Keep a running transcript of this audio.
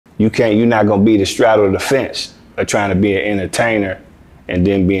you're not gonna be the straddle the fence of trying to be an entertainer and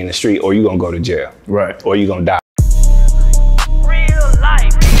then be in the street, or you're gonna go to jail. Right. Or you're gonna die. Real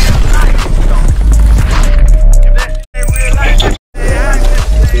life.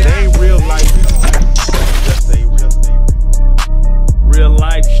 It ain't real life. Just say real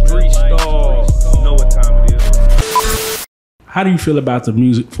life street stars. Know what time it is. How do you feel about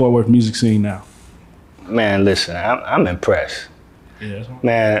the Fort Worth music scene now? Man, listen, I'm impressed. Yeah.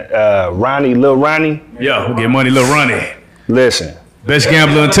 Man, Lil Ronnie. Yo, we'll get money, Lil Ronnie. Listen. Best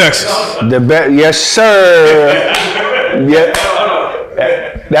gambler in Texas. The best, yes, sir. Yeah,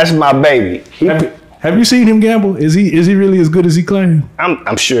 that's my baby. Have you seen him gamble? Is he really as good as he claims?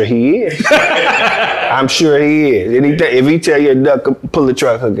 I'm sure he is. I'm sure he is. And if he tell you a duck, pull the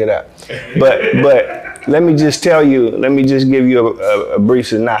truck, hook it up. But let me just tell you. Let me just give you a brief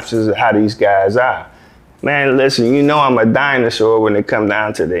synopsis of how these guys are. Man, listen, you know I'm a dinosaur when it comes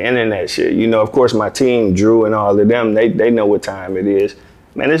down to the internet shit. You know, of course, my team, Drew and all of them, they know what time it is.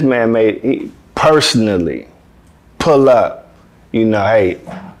 Man, this man he personally pull up, you know, hey,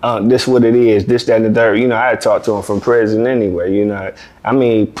 this what it is, this, that, and the third. You know, I had talked to him from prison anyway, you know. I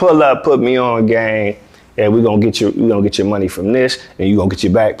mean, pull up, put me on game, and we're gonna get your money from this, and you're gonna get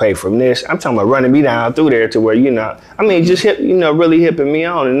your back pay from this. I'm talking about running me down through there to where, you know, I mean, just really hipping me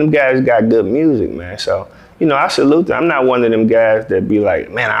on, and them guys got good music, man. So, you know, I salute them. I'm not one of them guys that be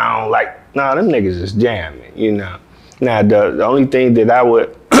like, man, I don't like, nah, them niggas is jamming, you know. Now, the only thing that I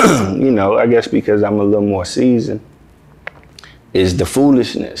would, you know, I guess because I'm a little more seasoned, is the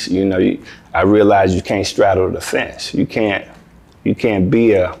foolishness. You know, I realize you can't straddle the fence. You can't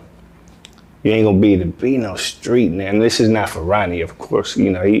be you ain't gonna be no street, man. This is not for Ronnie, of course. You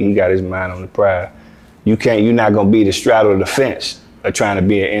know, he got his mind on the prize. You're not gonna be the straddle the fence of trying to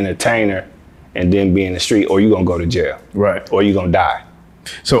be an entertainer and then be in the street, or you're gonna go to jail. Right. Or you're gonna die.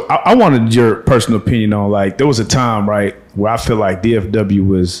 So I wanted your personal opinion on, like, there was a time, right, where I feel like DFW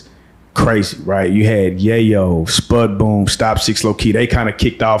was crazy, right? You had Yayo, Spud Boom, Stop 6 Low Key. They kind of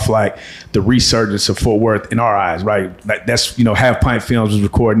kicked off like the resurgence of Fort Worth in our eyes, right? Like, that's, you know, Half Pint Films was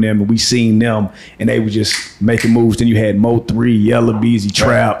recording them, and we seen them, and they were just making moves. Then you had MO3, Yellow Beezy,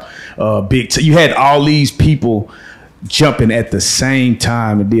 Trap, Big T. You had all these people jumping at the same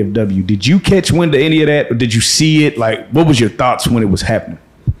time in DFW. Did you catch wind of any of that, or did you see it? Like, what was your thoughts when it was happening?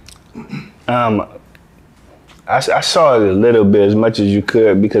 I saw it a little bit, as much as you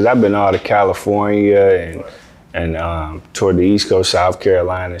could, because I've been all to California and toward the East Coast, South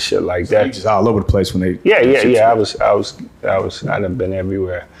Carolina, and shit like that. Just all over the place when they. Yeah. I done been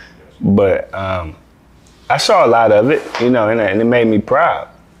everywhere, but I saw a lot of it, you know, and it made me proud.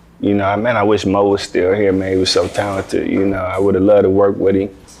 You know, man, I wish Mo was still here, man. He was so talented. You know, I would have loved to work with him.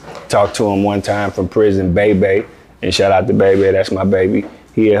 Talked to him one time from prison, Bebe, and shout out to Bebe, that's my baby.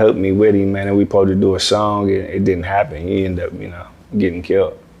 He had hooked me with him, man, and we supposed to do a song, and it didn't happen. He ended up, you know, getting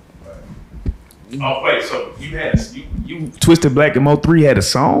killed. Oh wait, so you Twisted Black and MO3 had a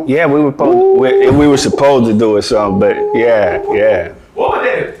song? Yeah, we were supposed to do a song, but yeah.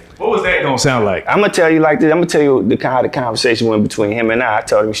 What was that gonna sound like? I'm gonna tell you like this. I'm gonna tell you how the conversation went between him and I. I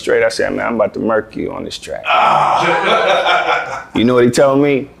told him straight. I said, man, I'm about to murk you on this track. You know what he told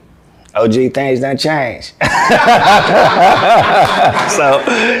me? OG, things done changed. so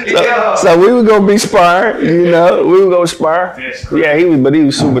we were gonna be sparring, you know. We were gonna spar. Yeah, he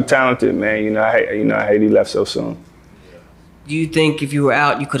was super talented, man. You know, I hate he left so soon. Do you think if you were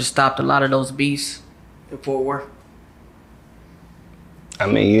out, you could have stopped a lot of those beasts in Fort Worth? I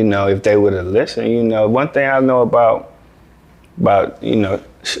mean, you know, if they would have listened, you know, one thing I know about, you know,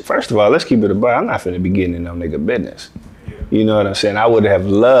 first of all, let's keep it about. I'm not finna be getting in no nigga business. You know what I'm saying? I would have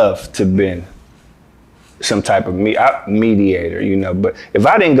loved to been some type of mediator, you know, but if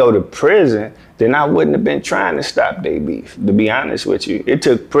I didn't go to prison, then I wouldn't have been trying to stop their beef, to be honest with you. It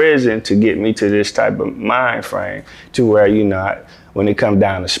took prison to get me to this type of mind frame to where, you know, when it comes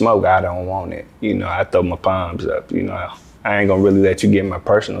down to smoke, I don't want it. You know, I throw my palms up, you know. I ain't gonna really let you get in my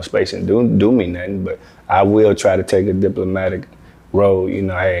personal space and do me nothing, but I will try to take a diplomatic road, you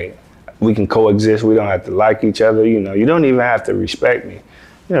know, hey, we can coexist, we don't have to like each other, you know, you don't even have to respect me.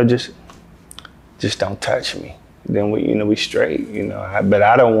 You know, just don't touch me. Then we straight, you know. But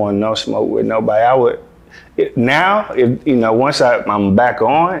I don't want no smoke with nobody. Now, if you know, once I'm back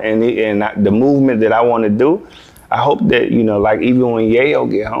on and the movement that I want to do, I hope that, you know, like even when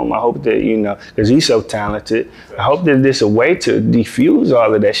Yayo get home, I hope that, you know, because he's so talented, I hope that there's a way to diffuse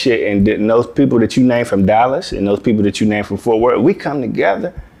all of that shit, and those people that you name from Dallas and those people that you name from Fort Worth, we come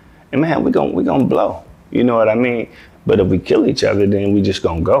together and man, we gonna blow. You know what I mean? But if we kill each other, then we just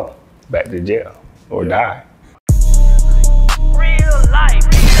gonna go back to jail or die. Real life.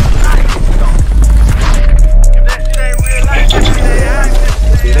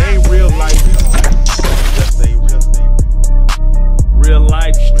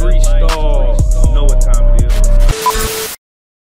 freestyle. Know what time it is.